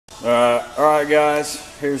Alright guys,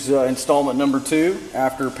 here's installment number 2.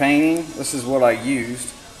 After painting, this is what I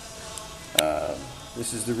used.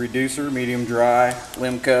 This is the reducer, medium dry,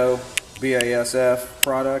 LIMCO BASF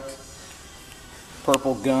product.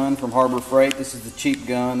 Purple gun from Harbor Freight. This is the cheap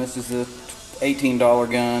gun. This is the $18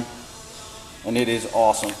 gun, and it is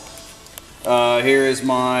awesome. Here is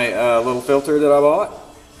my little filter that I bought.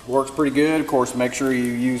 Works pretty good. Of course, make sure you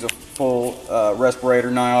use a full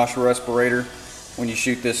respirator, NIOSH respirator when you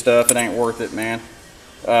shoot this stuff. It ain't worth it, man.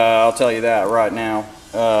 I'll tell you that right now.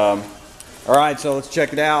 Alright, so let's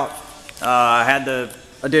check it out.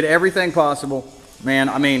 I did everything possible, man.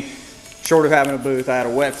 I mean, short of having a booth, I had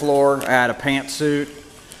a wet floor, I had a pantsuit,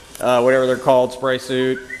 whatever they're called, spray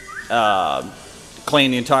suit,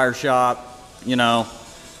 cleaned the entire shop, you know,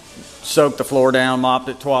 soaked the floor down, mopped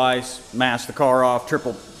it twice, masked the car off,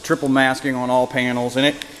 triple masking on all panels, and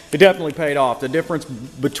it definitely paid off. The difference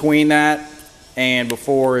between that and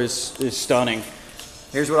before is stunning.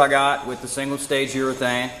 Here's what I got with the single stage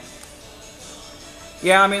urethane.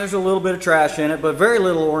 Yeah, I mean, there's a little bit of trash in it, but very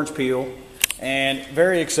little orange peel, and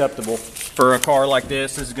very acceptable for a car like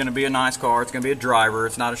this. This is going to be a nice car. It's going to be a driver.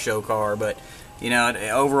 It's not a show car, but you know,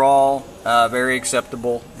 overall, very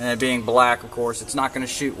acceptable. And it being black, of course, it's not going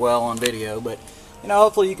to shoot well on video, but you know,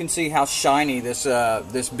 hopefully you can see how shiny this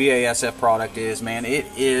BASF product is, man. It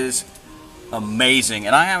is amazing.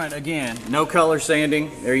 And I haven't, again, no color sanding.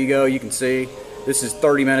 There you go. You can see this is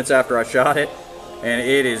 30 minutes after I shot it, and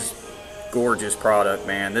it is gorgeous product,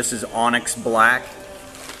 man. This is Onyx Black.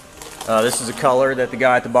 This is a color that the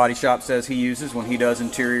guy at the body shop says he uses when he does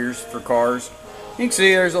interiors for cars. You can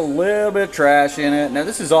see there's a little bit of trash in it. Now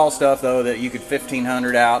this is all stuff though that you could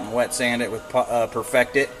 1500 out and wet sand it with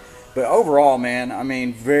Perfect It. But overall, man, I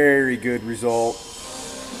mean, very good result.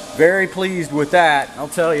 Very pleased with that. I'll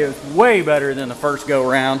tell you, it's way better than the first go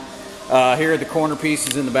around. Here are the corner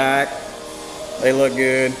pieces in the back. They look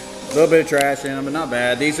good. A little bit of trash in them, but not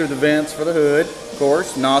bad. These are the vents for the hood, of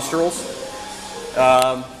course, nostrils.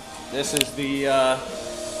 This is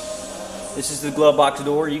the glove box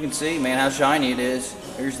door. You can see, man, how shiny it is.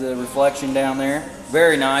 Here's the reflection down there.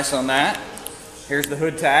 Very nice on that. Here's the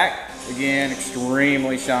hood tack. Again,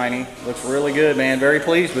 extremely shiny. Looks really good, man. Very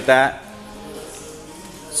pleased with that.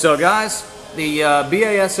 So, guys, the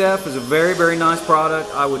BASF is a very, very nice product.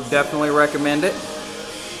 I would definitely recommend it.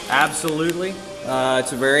 Absolutely.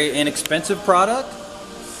 It's a very inexpensive product.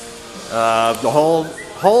 The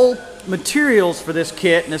whole materials for this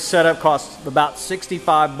kit and this setup costs about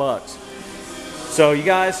 65 bucks. So you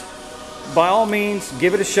guys, by all means,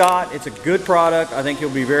 give it a shot. It's a good product. I think you'll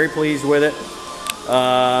be very pleased with it.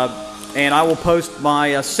 And I will post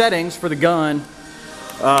my settings for the gun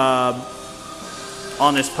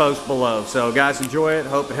on this post below. So guys, enjoy it.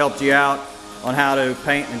 Hope it helped you out on how to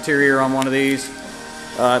paint an interior on one of these.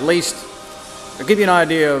 At least I'll give you an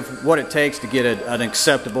idea of what it takes to get an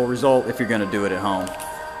acceptable result if you're going to do it at home.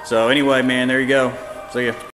 So anyway, man, there you go. See ya.